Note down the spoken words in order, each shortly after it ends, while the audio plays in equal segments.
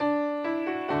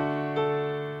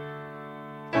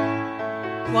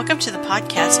Welcome to the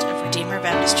podcast of Redeemer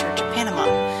Baptist Church of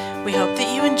Panama. We hope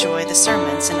that you enjoy the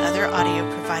sermons and other audio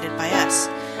provided by us.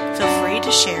 Feel free to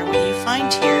share what you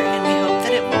find here, and we hope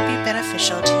that it will be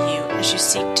beneficial to you as you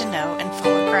seek to know and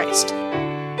follow Christ.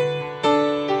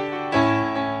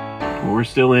 We're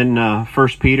still in 1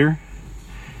 Peter.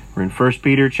 We're in 1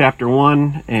 Peter chapter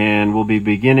 1, and we'll be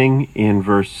beginning in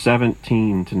verse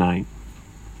 17 tonight.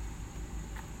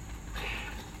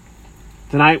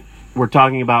 Tonight, we're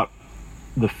talking about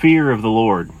the fear of the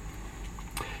Lord.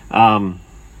 And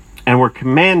we're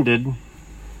commanded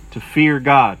to fear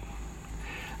God.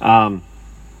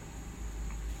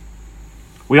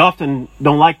 We often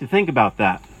don't like to think about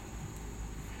that.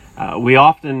 We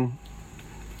often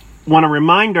want to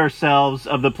remind ourselves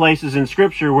of the places in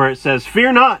Scripture where it says,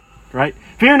 fear not, right?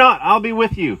 Fear not, I'll be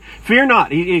with you. Fear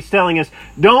not. He's telling us,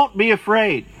 don't be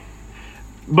afraid.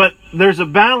 But there's a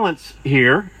balance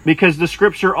here, because the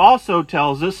Scripture also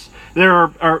tells us there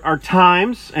are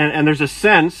times, and there's a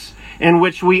sense in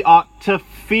which we ought to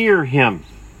fear Him.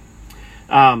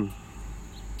 I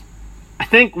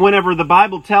think whenever the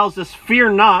Bible tells us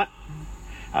fear not,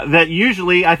 that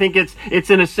usually I think it's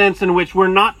in a sense in which we're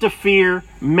not to fear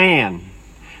man.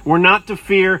 We're not to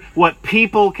fear what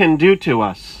people can do to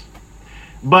us.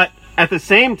 But at the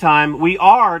same time, we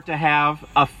are to have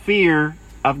a fear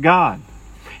of God.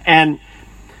 And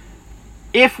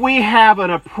if we have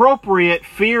an appropriate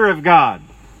fear of God,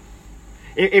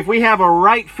 if we have a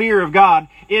right fear of God,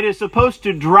 it is supposed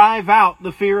to drive out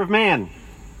the fear of man.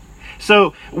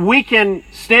 So we can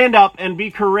stand up and be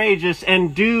courageous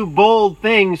and do bold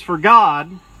things for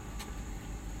God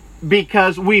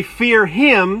because we fear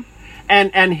Him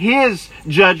and His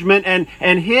judgment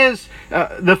and His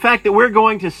the fact that we're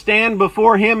going to stand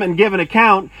before Him and give an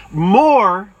account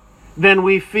more than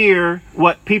we fear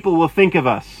what people will think of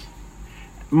us.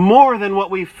 More than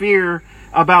what we fear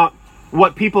about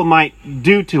what people might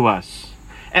do to us.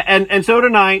 And so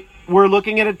tonight, we're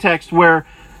looking at a text where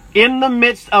in the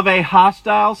midst of a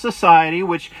hostile society,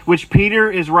 which Peter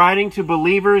is writing to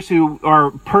believers who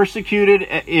are persecuted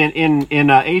in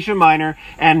Asia Minor,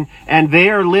 and they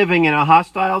are living in a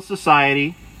hostile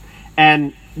society,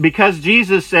 and because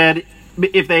Jesus said,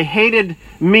 if they hated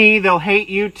me, they'll hate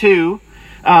you too,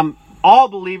 all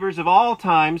believers of all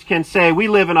times can say we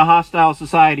live in a hostile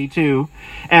society too.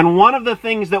 And one of the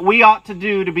things that we ought to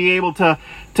do to be able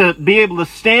to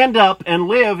stand up and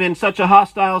live in such a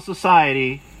hostile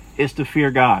society is to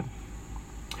fear God.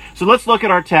 So let's look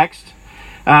at our text.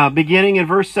 Beginning in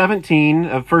verse 17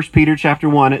 of 1 Peter chapter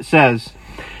 1, it says,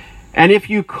 "And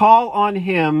if you call on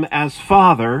Him as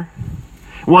Father,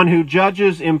 one who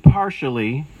judges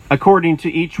impartially according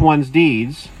to each one's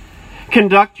deeds,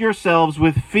 conduct yourselves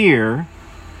with fear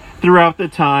throughout the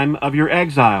time of your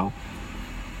exile,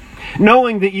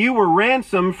 knowing that you were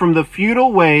ransomed from the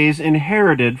futile ways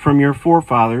inherited from your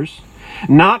forefathers,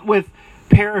 not with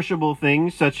perishable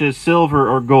things such as silver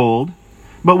or gold,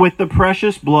 but with the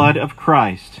precious blood of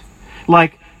Christ,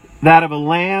 like that of a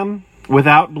lamb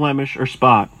without blemish or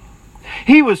spot.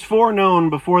 He was foreknown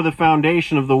before the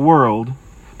foundation of the world,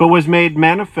 but was made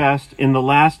manifest in the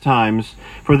last times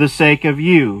for the sake of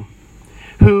you,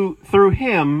 who through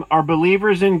Him are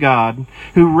believers in God,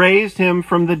 who raised Him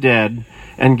from the dead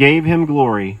and gave Him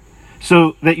glory,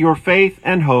 so that your faith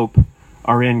and hope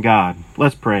are in God."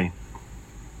 Let's pray.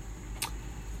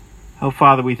 Oh,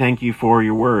 Father, we thank You for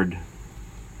Your word.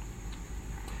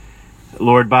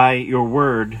 Lord, by Your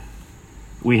word,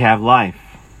 we have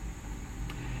life.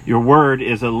 Your word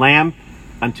is a lamp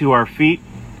unto our feet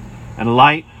and a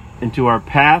light into our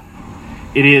path.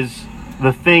 It is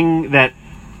the thing that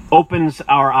opens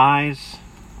our eyes,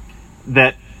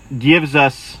 that gives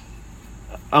us,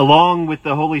 along with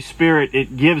the Holy Spirit,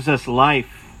 it gives us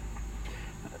life.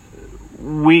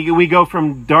 We go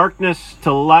from darkness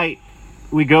to light.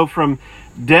 We go from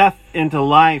death into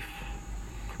life.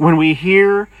 When we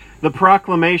hear the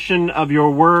proclamation of Your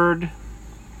word,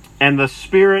 and the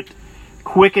Spirit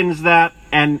quickens that,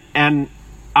 and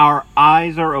our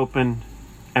eyes are opened,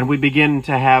 and we begin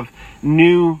to have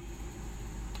new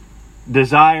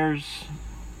desires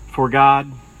for God,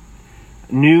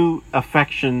 new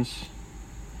affections.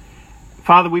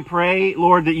 Father, we pray,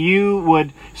 Lord, that You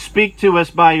would speak to us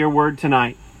by Your word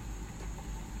tonight.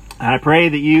 And I pray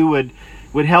that You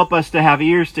would help us to have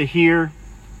ears to hear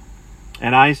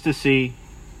and eyes to see.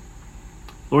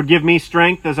 Lord, give me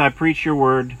strength as I preach Your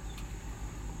word.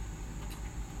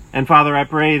 And Father, I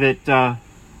pray that,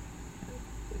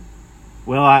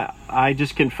 I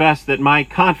just confess that my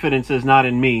confidence is not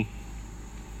in me,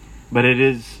 but it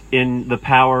is in the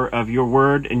power of Your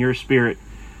word and Your Spirit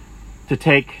to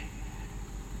take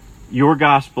Your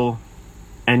gospel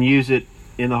and use it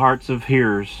in the hearts of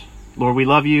hearers. Lord, we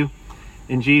love you.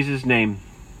 In Jesus' name,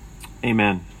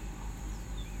 amen.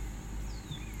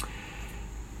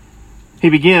 He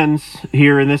begins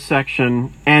here in this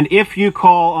section, and if you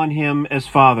call on him as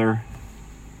Father,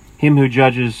 him who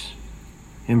judges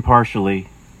impartially.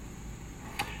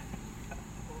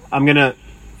 I'm going to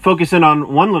focus in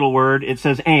on one little word. It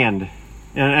says and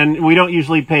we don't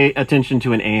usually pay attention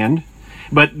to an and,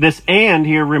 but this and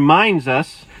here reminds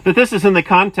us that this is in the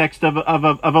context of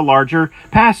a larger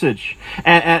passage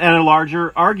and a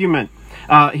larger argument.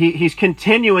 He's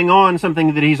continuing on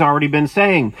something that he's already been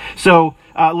saying. So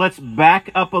let's back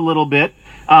up a little bit,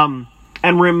 and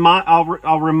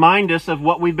I'll remind us of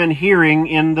what we've been hearing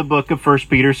in the book of 1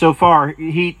 Peter so far.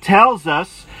 He tells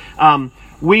us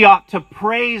we ought to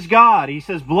praise God. He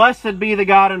says, "Blessed be the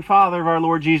God and Father of our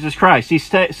Lord Jesus Christ."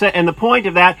 And the point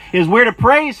of that is we're to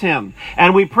praise him.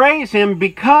 And we praise him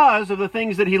because of the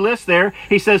things that he lists there.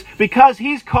 He says, because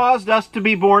he's caused us to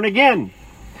be born again.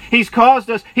 He's caused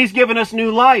us, he's given us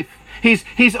new life.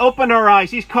 He's opened our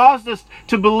eyes. He's caused us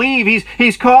to believe.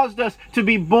 He's caused us to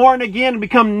be born again and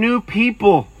become new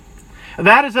people.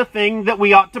 That is a thing that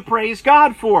we ought to praise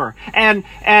God for. And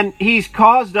he's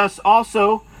caused us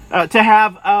also to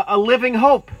have a living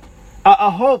hope, a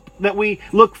hope that we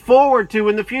look forward to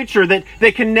in the future,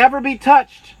 that can never be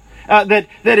touched, that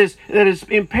is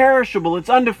imperishable, it's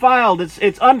undefiled,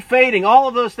 it's unfading, all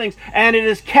of those things, and it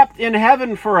is kept in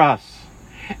heaven for us.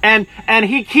 And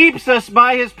he keeps us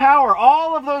by his power.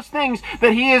 All of those things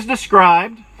that he has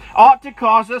described ought to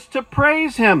cause us to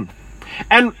praise him.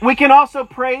 And we can also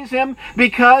praise him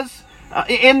because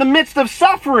in the midst of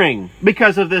suffering,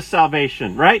 because of this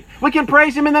salvation, right? We can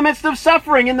praise him in the midst of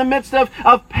suffering, in the midst of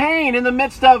pain, in the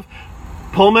midst of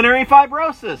pulmonary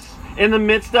fibrosis, in the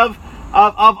midst of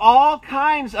all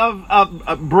kinds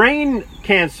of brain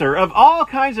cancer, of all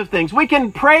kinds of things. We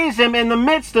can praise him in the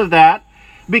midst of that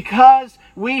because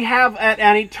we have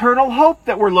an eternal hope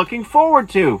that we're looking forward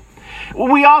to.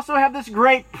 We also have this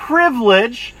great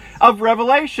privilege of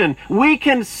revelation. We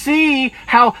can see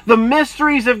how the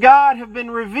mysteries of God have been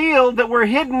revealed that were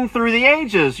hidden through the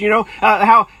ages. You know,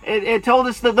 how it told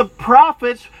us that the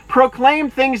prophets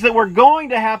proclaimed things that were going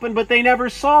to happen, but they never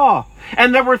saw.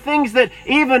 And there were things that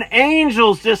even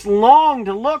angels just longed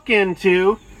to look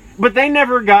into, but they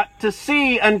never got to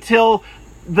see until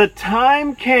the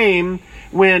time came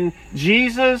when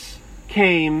Jesus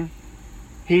came.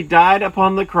 He died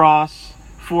upon the cross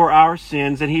for our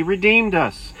sins, and he redeemed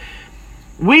us.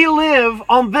 We live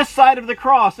on this side of the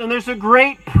cross, and there's a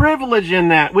great privilege in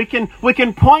that. We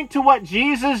can point to what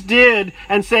Jesus did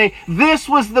and say, this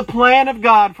was the plan of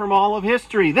God from all of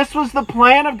history. This was the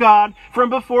plan of God from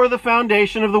before the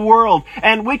foundation of the world.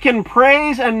 And we can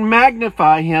praise and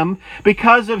magnify him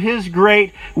because of his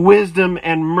great wisdom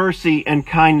and mercy and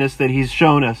kindness that he's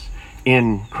shown us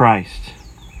in Christ.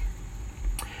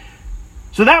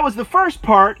 So that was the first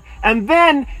part. And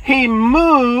then he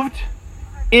moved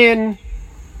in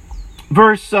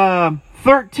verse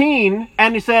 13,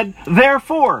 and he said,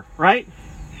 therefore, right?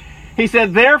 He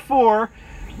said, therefore,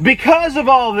 because of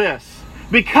all this,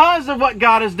 because of what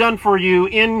God has done for you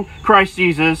in Christ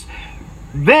Jesus,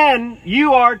 then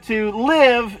you are to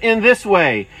live in this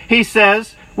way. He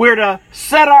says, we're to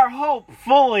set our hope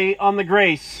fully on the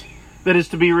grace that is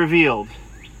to be revealed.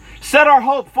 Set our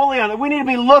hope fully on it. We need to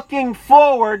be looking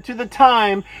forward to the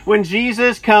time when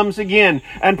Jesus comes again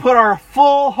and put our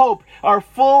full hope, our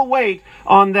full weight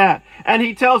on that. And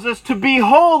he tells us to be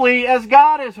holy as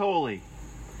God is holy.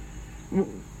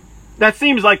 That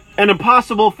seems like an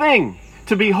impossible thing,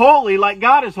 to be holy like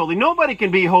God is holy. Nobody can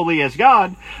be holy as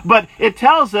God, but it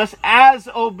tells us as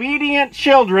obedient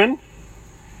children,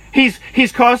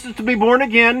 He's caused us to be born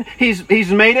again.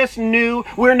 He's made us new.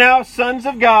 We're now sons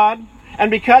of God. And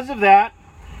because of that,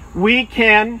 we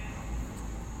can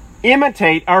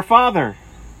imitate our Father.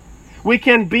 We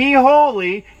can be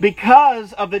holy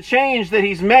because of the change that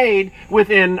he's made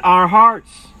within our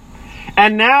hearts.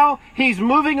 And now he's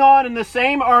moving on in the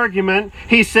same argument.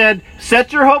 He said,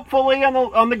 set your hope fully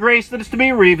on the grace that is to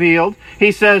be revealed.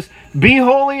 He says, be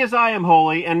holy as I am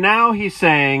holy. And now he's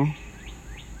saying,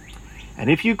 and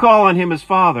if you call on him as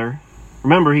Father,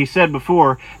 remember he said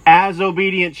before, as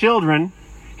obedient children,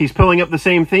 he's pulling up the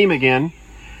same theme again.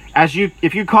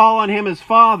 If you call on him as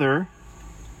Father,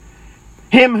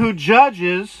 him who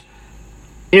judges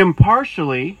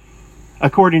impartially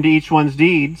according to each one's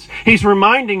deeds, he's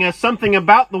reminding us something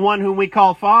about the one whom we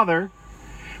call Father.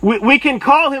 We can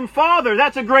call him Father.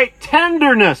 That's a great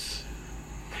tenderness.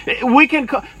 We can,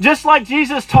 just like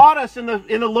Jesus taught us in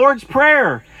the Lord's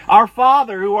Prayer, our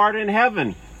Father who art in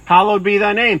heaven, hallowed be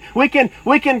thy name. We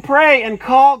can pray and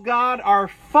call God our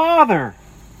Father.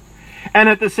 And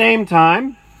at the same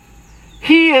time,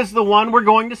 He is the one we're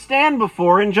going to stand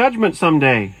before in judgment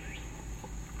someday.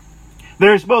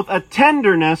 There's both a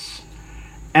tenderness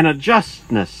and a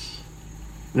justness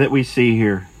that we see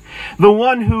here. The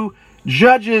one who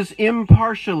judges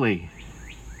impartially.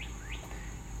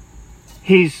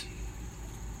 He's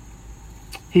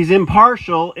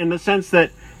impartial in the sense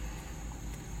that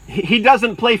he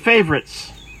doesn't play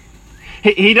favorites.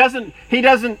 He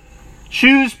doesn't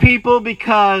choose people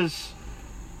because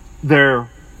they're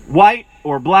white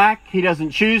or black. He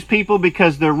doesn't choose people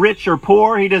because they're rich or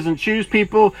poor. He doesn't choose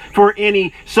people for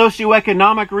any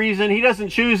socioeconomic reason. He doesn't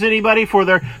choose anybody for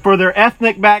their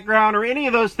ethnic background or any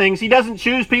of those things. He doesn't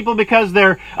choose people because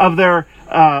of their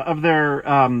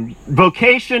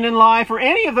vocation in life or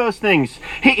any of those things.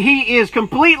 He is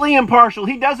completely impartial.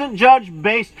 He doesn't judge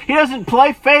he doesn't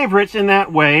play favorites in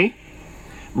that way.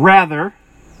 Rather,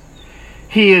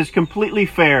 He is completely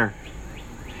fair.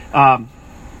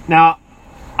 Now,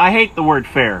 I hate the word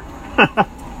fair.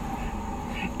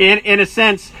 In a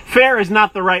sense, fair is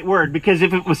not the right word, because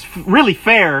if it was really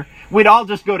fair, we'd all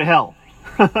just go to hell.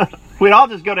 We'd all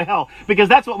just go to hell, because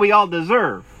that's what we all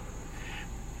deserve.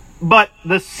 But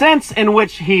the sense in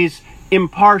which He's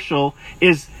impartial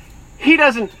is He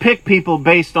doesn't pick people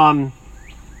based on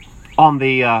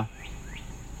the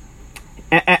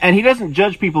and He doesn't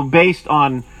judge people based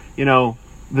on,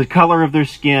 the color of their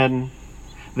skin,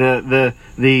 how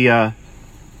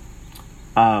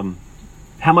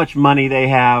much money they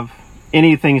have,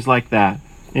 anything like that.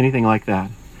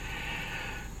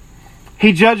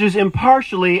 He judges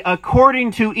impartially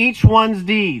according to each one's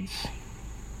deeds.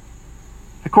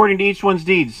 According to each one's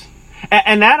deeds.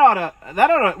 And that ought to,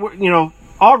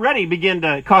 already begin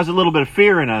to cause a little bit of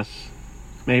fear in us,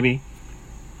 maybe.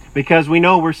 Because we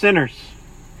know we're sinners.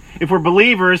 If we're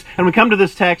believers and we come to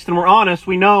this text and we're honest,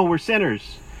 we know we're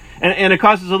sinners. And it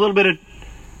causes a little bit of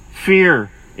fear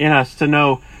in us to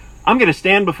know, I'm going to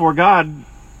stand before God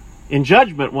in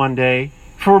judgment one day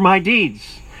for my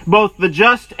deeds. Both the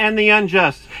just and the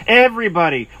unjust.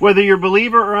 Everybody, whether you're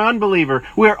believer or unbeliever,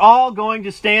 we're all going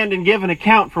to stand and give an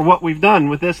account for what we've done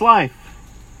with this life.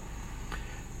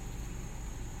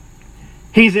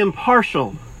 He's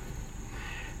impartial.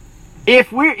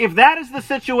 If that is the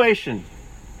situation,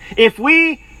 if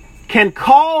we can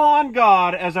call on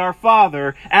God as our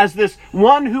Father, as this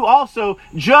one who also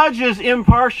judges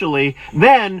impartially,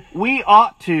 then we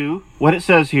ought to, what it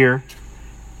says here,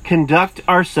 conduct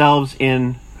ourselves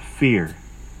in fear.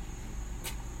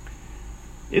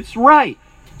 It's right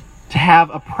to have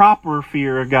a proper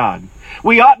fear of God.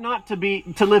 We ought not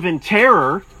to live in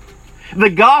terror. The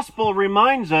gospel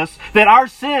reminds us that our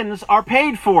sins are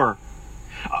paid for.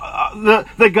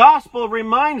 The gospel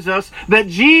reminds us that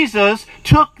Jesus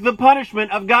took the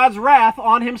punishment of God's wrath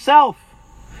on Himself.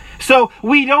 So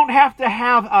we don't have to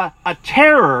have a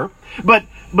terror, but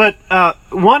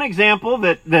one example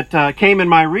that came in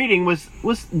my reading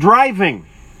was driving.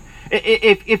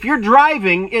 If you're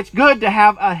driving, it's good to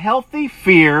have a healthy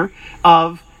fear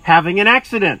of having an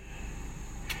accident.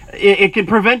 It can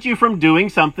prevent you from doing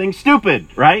something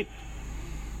stupid, right?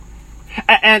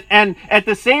 And at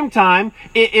the same time,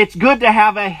 it's good to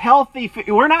have a healthy...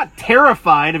 We're not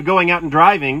terrified of going out and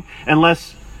driving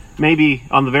unless maybe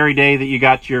on the very day that you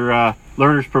got your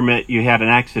learner's permit, you had an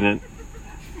accident.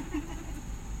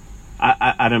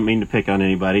 I don't mean to pick on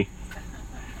anybody.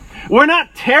 We're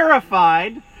not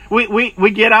terrified.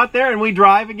 We get out there and we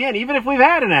drive again, even if we've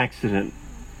had an accident.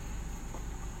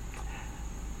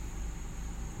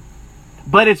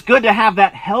 But it's good to have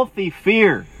that healthy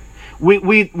fear.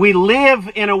 We live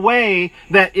in a way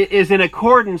that is in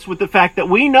accordance with the fact that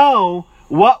we know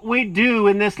what we do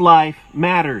in this life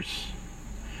matters.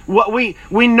 We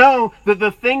know that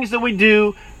the things that we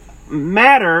do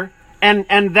matter,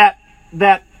 and that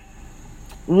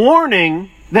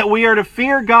warning that we are to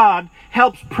fear God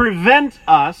helps prevent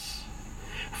us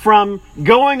from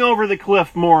going over the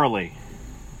cliff morally.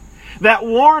 That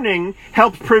warning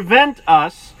helps prevent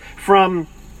us from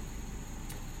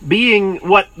being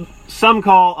what some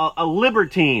call a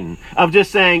libertine, of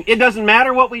just saying, it doesn't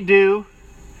matter what we do.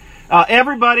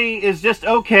 Everybody is just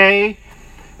okay.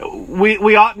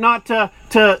 We ought not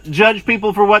to judge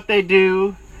people for what they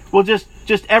do. We'll just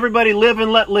everybody live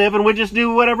and let live, and we just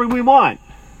do whatever we want.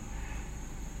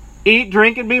 Eat,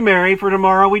 drink, and be merry, for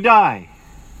tomorrow we die.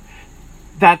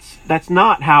 That's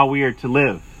not how we are to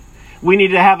live. We need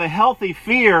to have a healthy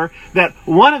fear that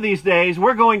one of these days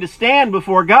we're going to stand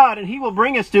before God and He will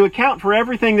bring us to account for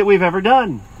everything that we've ever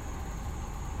done.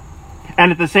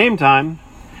 And at the same time,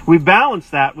 we balance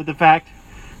that with the fact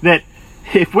that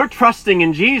if we're trusting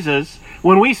in Jesus,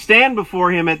 when we stand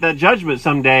before Him at that judgment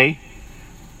someday,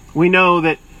 we know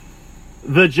that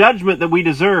the judgment that we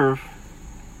deserve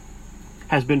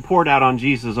has been poured out on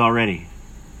Jesus already.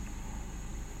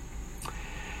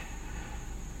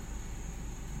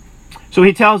 So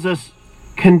he tells us,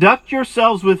 conduct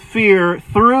yourselves with fear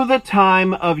through the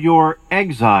time of your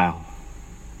exile.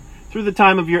 Through the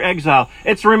time of your exile.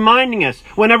 It's reminding us,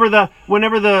 whenever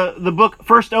the book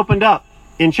first opened up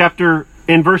in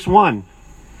verse 1,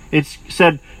 it's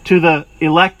said, to the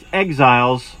elect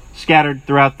exiles scattered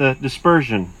throughout the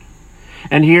dispersion.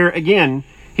 And here again,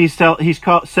 he's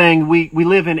saying we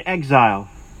live in exile.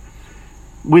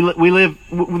 We live,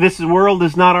 this world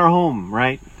is not our home,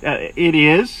 right? It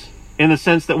is, in the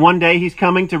sense that one day he's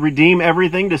coming to redeem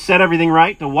everything, to set everything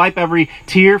right, to wipe every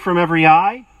tear from every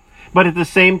eye. But at the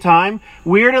same time,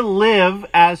 we're to live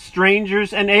as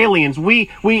strangers and aliens.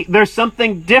 There's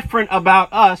something different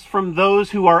about us from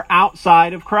those who are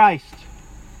outside of Christ.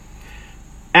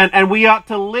 And we ought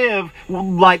to live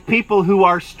like people who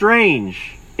are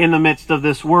strange in the midst of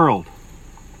this world.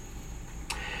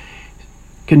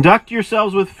 Conduct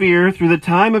yourselves with fear through the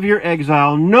time of your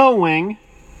exile, knowing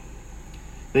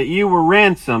that you were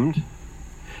ransomed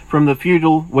from the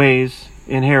futile ways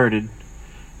inherited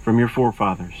from your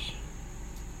forefathers.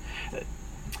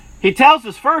 He tells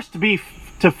us first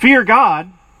to fear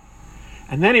God,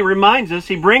 and then he reminds us,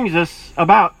 he brings us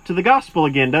about to the gospel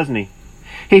again, doesn't he?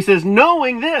 He says,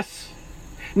 knowing this,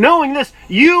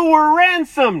 you were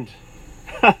ransomed.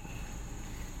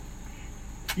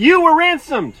 You were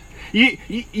ransomed.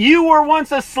 You were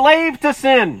once a slave to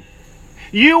sin.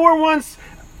 You were once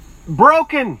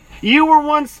broken. You were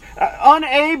once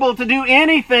unable to do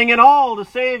anything at all to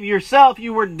save yourself.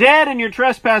 You were dead in your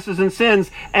trespasses and sins,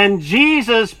 and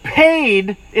Jesus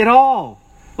paid it all.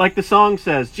 Like the song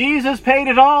says, Jesus paid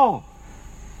it all.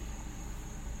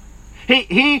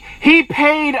 He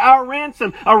paid our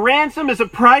ransom. A ransom is a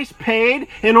price paid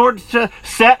in order to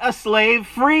set a slave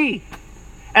free.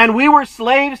 And we were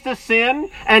slaves to sin,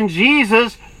 and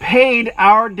Jesus paid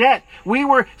our debt. We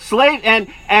were slaves,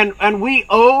 and we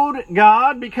owed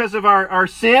God because of our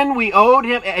sin. We owed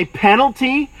him a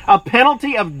penalty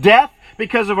of death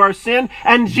because of our sin,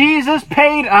 and Jesus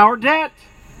paid our debt.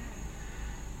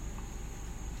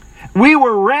 We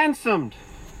were ransomed.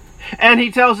 And he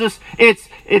tells us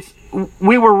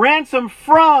we were ransomed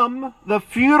from the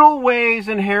futile ways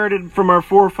inherited from our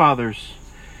forefathers.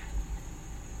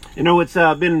 You know, it's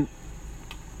been,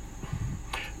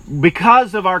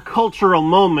 because of our cultural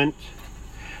moment,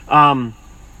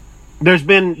 there's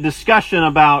been discussion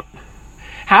about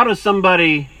how does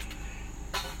somebody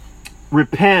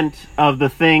repent of the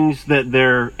things that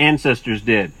their ancestors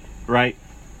did, right?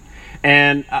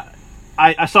 And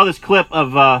I saw this clip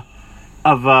of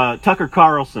Tucker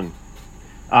Carlson.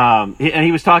 And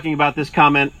he was talking about this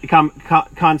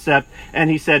concept, and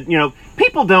he said,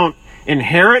 people don't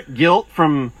inherit guilt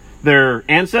from their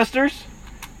ancestors.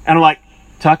 And I'm like,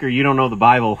 Tucker, you don't know the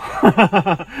Bible.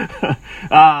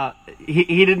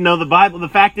 He didn't know the Bible. The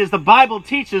fact is, the Bible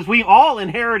teaches we all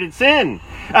inherited sin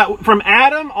from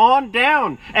Adam on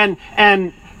down, and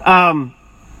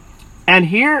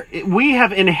here we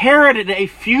have inherited a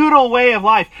futile way of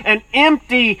life, an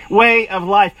empty way of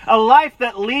life, a life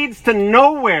that leads to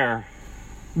nowhere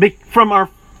from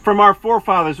our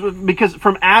forefathers, because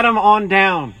from Adam on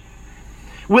down.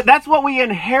 That's what we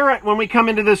inherit when we come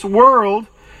into this world,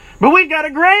 but we've got a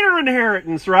greater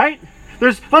inheritance, right?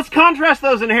 Let's contrast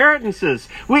those inheritances.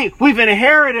 We've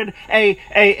inherited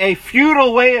a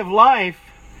futile way of life,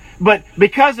 but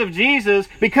because of Jesus,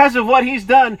 because of what he's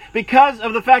done, because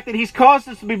of the fact that he's caused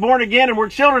us to be born again and we're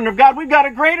children of God, we've got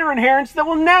a greater inheritance that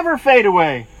will never fade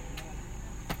away.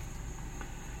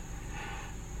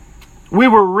 We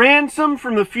were ransomed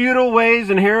from the futile ways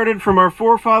inherited from our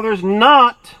forefathers,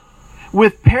 not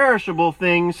with perishable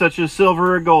things such as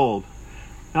silver or gold.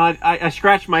 Now, I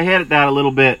scratched my head at that a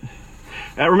little bit.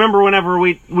 Remember whenever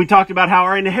we talked about how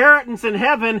our inheritance in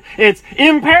heaven, it's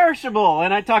imperishable.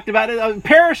 And I talked about it,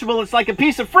 perishable, it's like a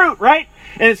piece of fruit, right?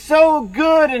 And it's so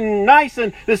good and nice,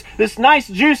 and this nice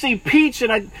juicy peach,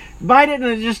 and I bite it and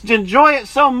I just enjoy it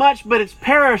so much, but it's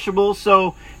perishable.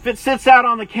 So if it sits out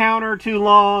on the counter too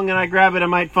long and I grab it, I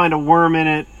might find a worm in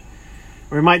it,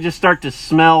 or it might just start to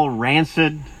smell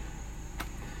rancid.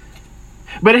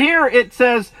 But here it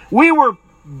says, we were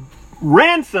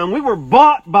ransomed, we were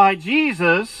bought by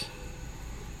Jesus,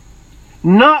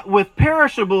 not with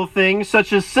perishable things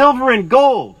such as silver and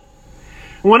gold.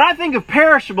 When I think of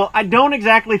perishable, I don't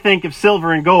exactly think of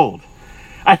silver and gold.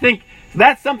 I think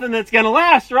that's something that's going to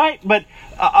last, right? But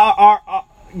our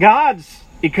God's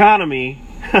economy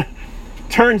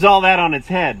turns all that on its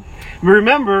head.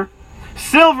 Remember,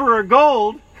 silver or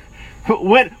gold,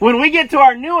 When we get to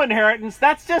our new inheritance,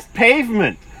 that's just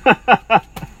pavement.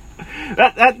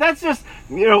 That's just,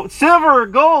 silver or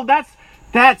gold. That's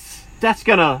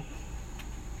gonna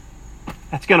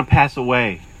pass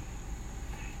away.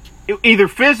 Either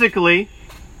physically,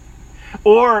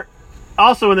 or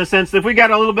also in the sense that if we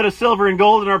got a little bit of silver and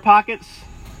gold in our pockets,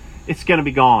 it's gonna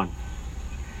be gone.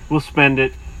 We'll spend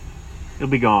it. It'll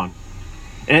be gone.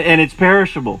 And it's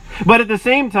perishable. But at the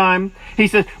same time, he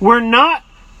says, we're not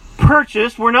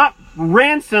purchased, we're not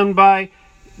ransomed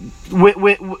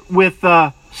with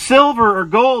silver or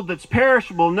gold that's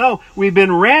perishable. No, we've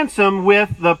been ransomed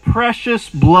with the precious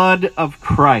blood of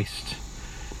Christ,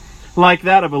 like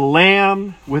that of a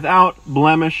lamb without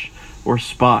blemish or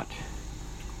spot.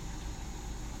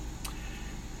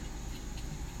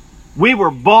 We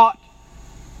were bought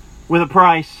with a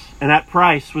price, and that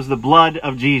price was the blood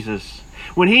of Jesus.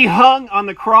 When he hung on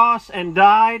the cross and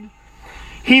died,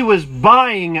 he was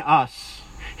buying us.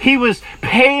 He was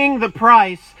paying the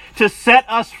price to set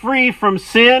us free from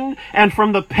sin and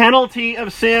from the penalty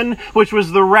of sin, which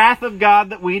was the wrath of God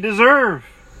that we deserve.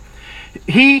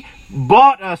 He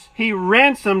bought us. He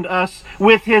ransomed us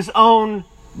with his own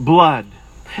blood.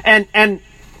 And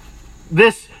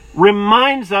this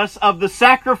reminds us of the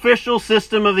sacrificial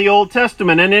system of the Old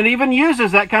Testament. And it even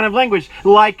uses that kind of language,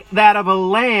 like that of a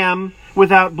lamb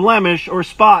without blemish or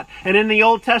spot. And in the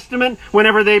Old Testament,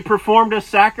 whenever they performed a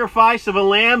sacrifice of a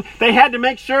lamb, they had to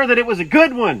make sure that it was a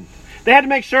good one. They had to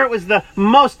make sure it was the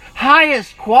most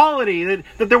highest quality, that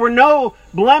there were no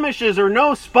blemishes or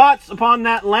no spots upon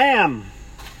that lamb.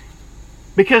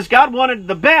 Because God wanted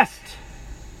the best.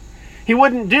 It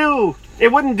wouldn't do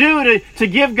to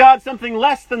give God something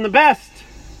less than the best.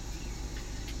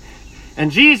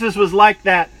 And Jesus was like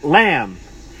that lamb.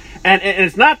 And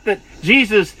it's not that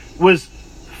Jesus was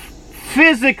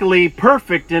physically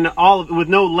perfect in all with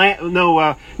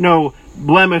no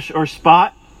blemish or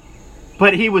spot,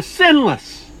 but he was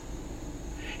sinless.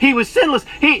 He was sinless.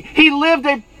 He lived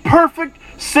a perfect,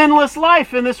 sinless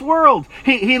life in this world.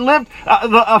 He lived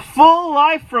a full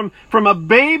life from a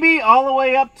baby all the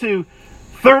way up to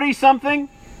 30-something,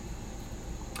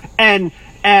 and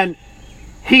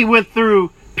he went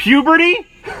through puberty,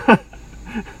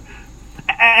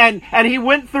 and he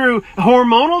went through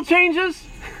hormonal changes.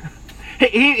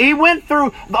 He went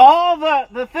through all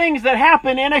the things that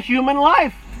happen in a human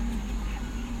life,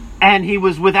 and he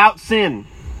was without sin.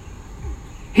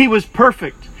 He was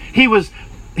perfect. He was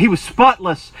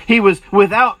spotless. He was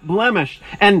without blemish,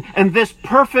 and this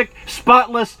perfect,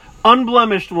 spotless,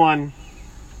 unblemished one,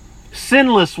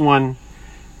 sinless one,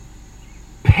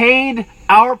 paid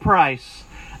our price,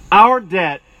 our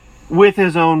debt, with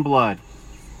his own blood.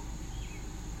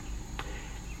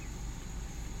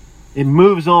 It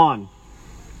moves on.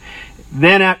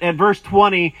 Then at verse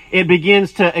 20, it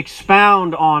begins to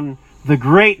expound on the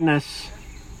greatness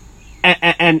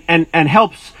and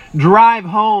helps drive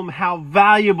home how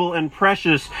valuable and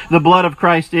precious the blood of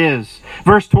Christ is.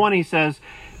 Verse 20 says,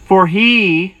 "For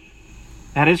he,"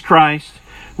 that is Christ,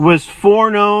 "was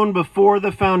foreknown before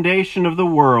the foundation of the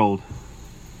world."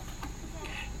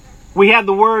 We had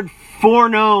the word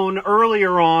foreknown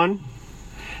earlier on.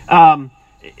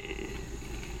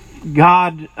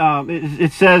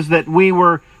 It says that we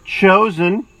were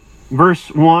chosen, verse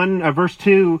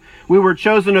 2, we were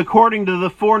chosen according to the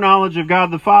foreknowledge of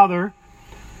God the Father.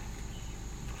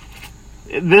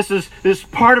 This is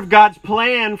part of God's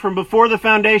plan from before the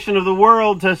foundation of the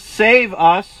world to save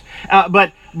us.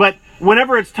 But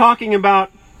whenever it's talking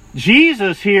about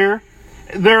Jesus here,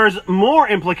 there's more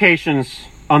implications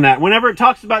on that. Whenever it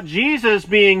talks about Jesus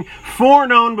being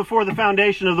foreknown before the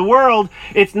foundation of the world,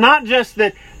 it's not just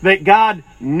that God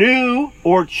knew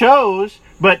or chose,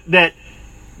 but that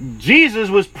Jesus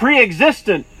was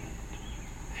pre-existent.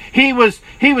 He was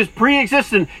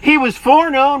pre-existent. He was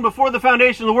foreknown before the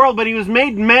foundation of the world, but he was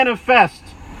made manifest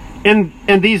in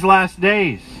these last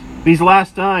days, these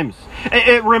last times.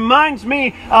 It reminds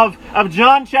me of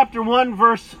John chapter 1,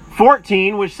 verse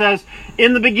 14, which says,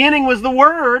 "In the beginning was the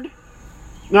Word."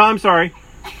 No, I'm sorry.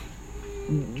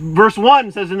 Verse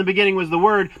 1 says, "In the beginning was the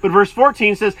Word," but verse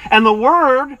 14 says, "And the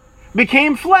Word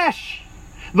became flesh."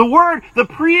 The Word, the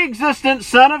pre-existent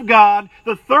Son of God,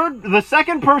 the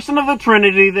second person of the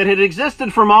Trinity that had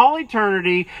existed from all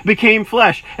eternity, became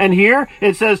flesh. And here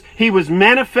it says he was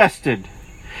manifested.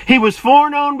 He was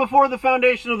foreknown before the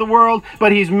foundation of the world,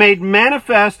 but he's made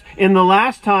manifest in the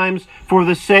last times for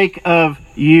the sake of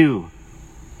you.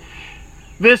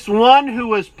 This one who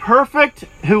was perfect,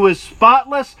 who was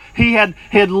spotless, he had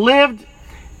lived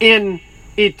in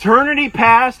eternity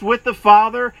past with the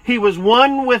Father. He was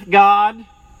one with God.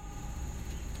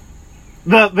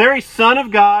 the very Son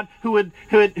of God who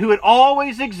had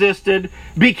always existed,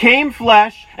 became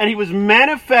flesh, and he was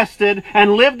manifested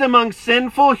and lived among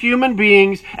sinful human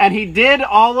beings, and he did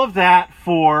all of that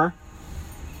for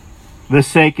the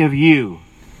sake of you.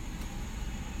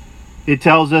 It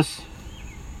tells us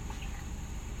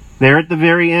there at the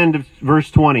very end of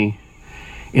verse 20,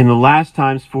 in the last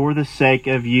times, for the sake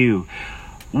of you.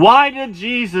 Why did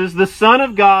Jesus, the Son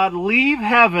of God, leave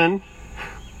heaven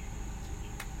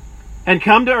and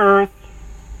come to earth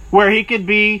where he could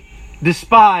be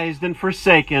despised and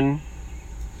forsaken,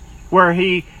 where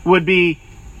he would be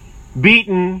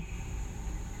beaten?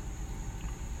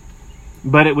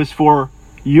 But it was for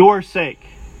your sake.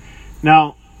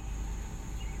 Now,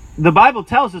 the Bible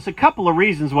tells us a couple of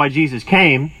reasons why Jesus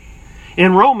came.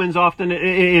 In Romans, often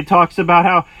it talks about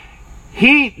how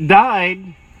he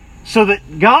died so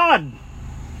that God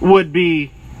would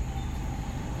be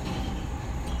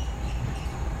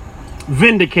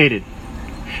vindicated.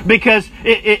 Because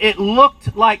it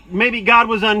looked like maybe God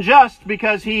was unjust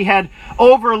because he had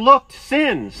overlooked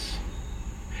sins.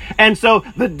 And so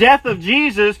the death of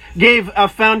Jesus gave a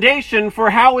foundation for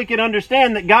how we could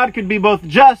understand that God could be both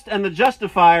just and the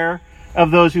justifier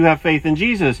of those who have faith in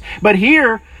Jesus. But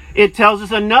here it tells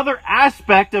us another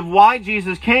aspect of why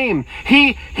Jesus came.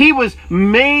 He was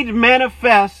made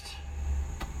manifest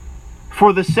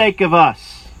for the sake of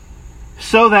us,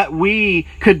 so that we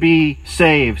could be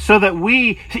saved, so that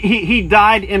he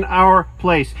died in our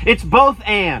place. It's both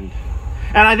and.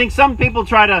 And I think some people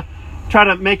try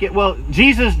to make it, well,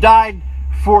 Jesus died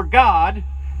for God,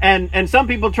 and some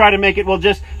people try to make it, well,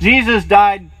 just Jesus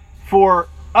died for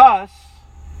us,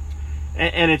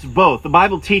 and it's both. The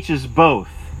Bible teaches both.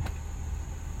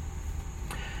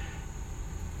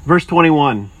 Verse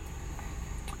 21.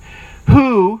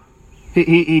 Who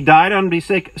he died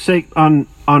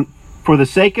for the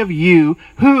sake of you,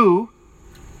 who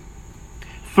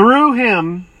through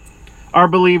him are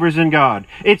believers in God.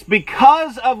 It's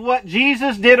because of what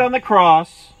Jesus did on the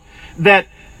cross that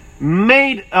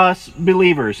made us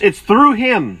believers. It's through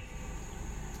him.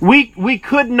 We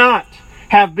could not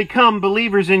have become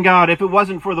believers in God if it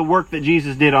wasn't for the work that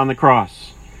Jesus did on the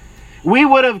cross. We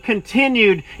would have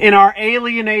continued in our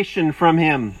alienation from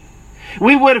him.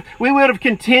 We would have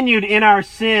continued in our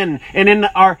sin and in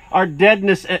our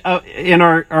deadness, in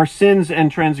our sins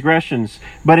and transgressions.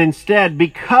 But instead,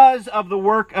 because of the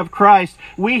work of Christ,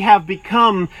 we have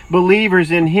become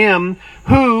believers in him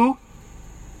who,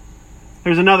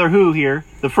 there's another who here.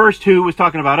 The first who was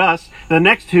talking about us. The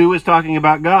next who is talking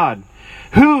about God.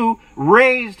 Who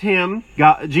raised him,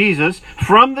 Jesus,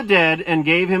 from the dead and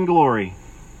gave him glory.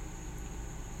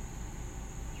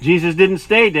 Jesus didn't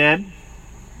stay dead.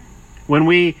 When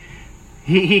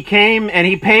he came and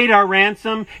he paid our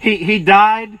ransom, he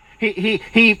died,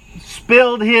 he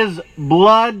spilled his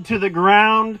blood to the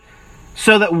ground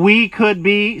so that we could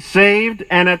be saved,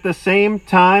 and at the same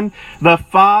time, the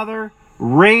Father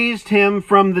raised him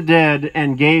from the dead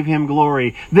and gave him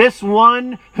glory. This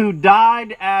one who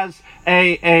died as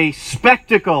a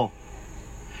spectacle,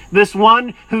 this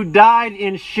one who died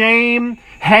in shame,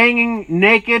 hanging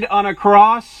naked on a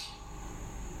cross,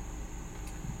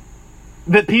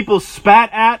 that people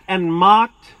spat at and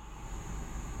mocked.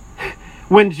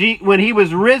 When he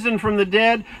was risen from the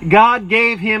dead, God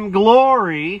gave him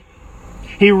glory.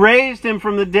 He raised him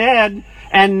from the dead,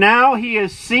 and now he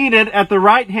is seated at the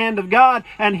right hand of God,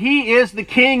 and he is the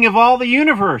King of all the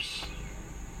universe.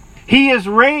 He is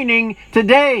reigning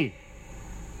today.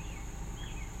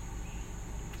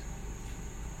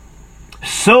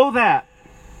 So that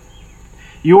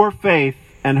your faith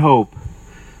and hope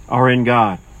are in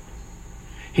God.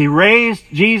 He raised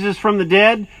Jesus from the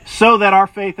dead so that our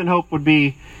faith and hope would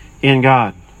be in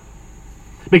God.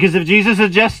 Because if Jesus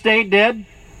had just stayed dead,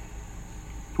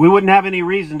 we wouldn't have any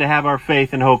reason to have our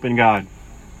faith and hope in God.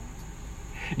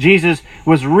 Jesus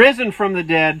was risen from the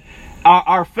dead.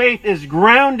 Our faith is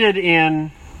grounded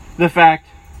in the fact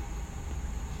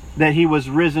that he was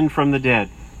risen from the dead.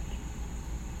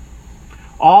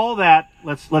 All that,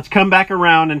 let's come back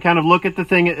around and kind of look at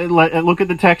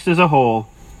the text as a whole.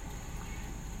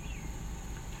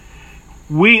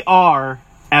 We are,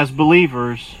 as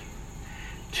believers,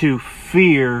 to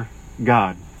fear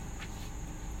God.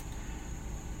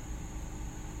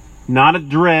 Not a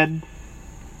dread,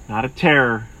 not a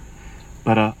terror,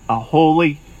 but a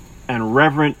holy and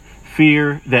reverent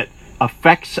fear that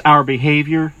affects our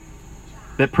behavior,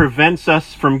 that prevents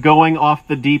us from going off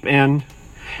the deep end.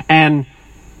 And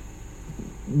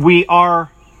we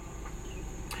are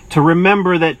to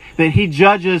remember that he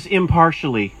judges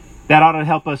impartially. That ought to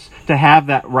help us to have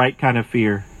that right kind of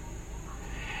fear.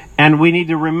 And we need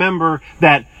to remember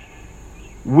that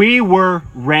We were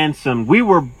ransomed. We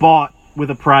were bought with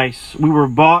a price. We were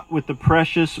bought with the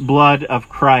precious blood of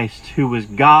Christ, who was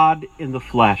God in the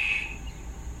flesh.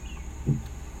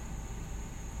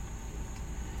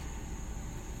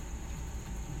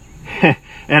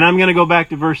 And I'm going to go back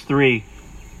to verse 3.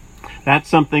 That's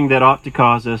something that ought to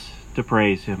cause us to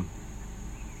praise Him.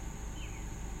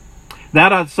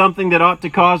 That is something that ought to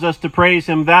cause us to praise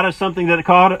Him. That is something that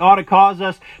ought to cause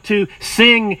us to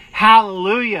sing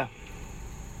hallelujah,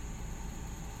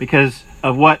 because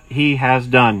of what He has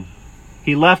done.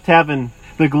 He left heaven,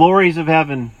 the glories of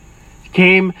heaven,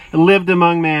 came and lived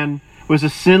among man, was a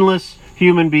sinless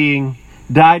human being,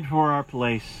 died for our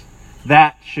place.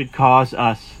 That should cause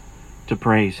us to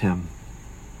praise Him.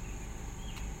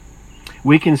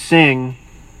 We can sing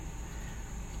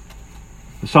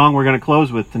the song we're going to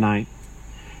close with tonight,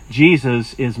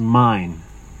 Jesus is mine.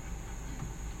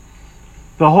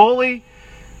 The holy,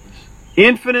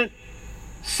 infinite,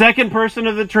 second person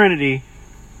of the Trinity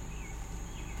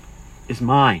is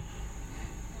mine.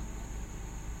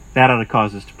 That ought to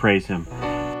cause us to praise Him.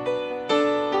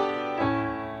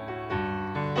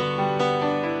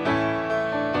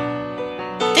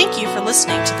 Thank you for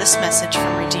listening to this message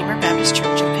from Redeemer Baptist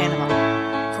Church in Panama.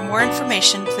 For more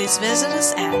information, please visit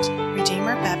us at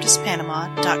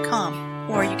RedeemerBaptistPanama.com,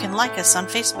 or you can like us on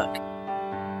Facebook.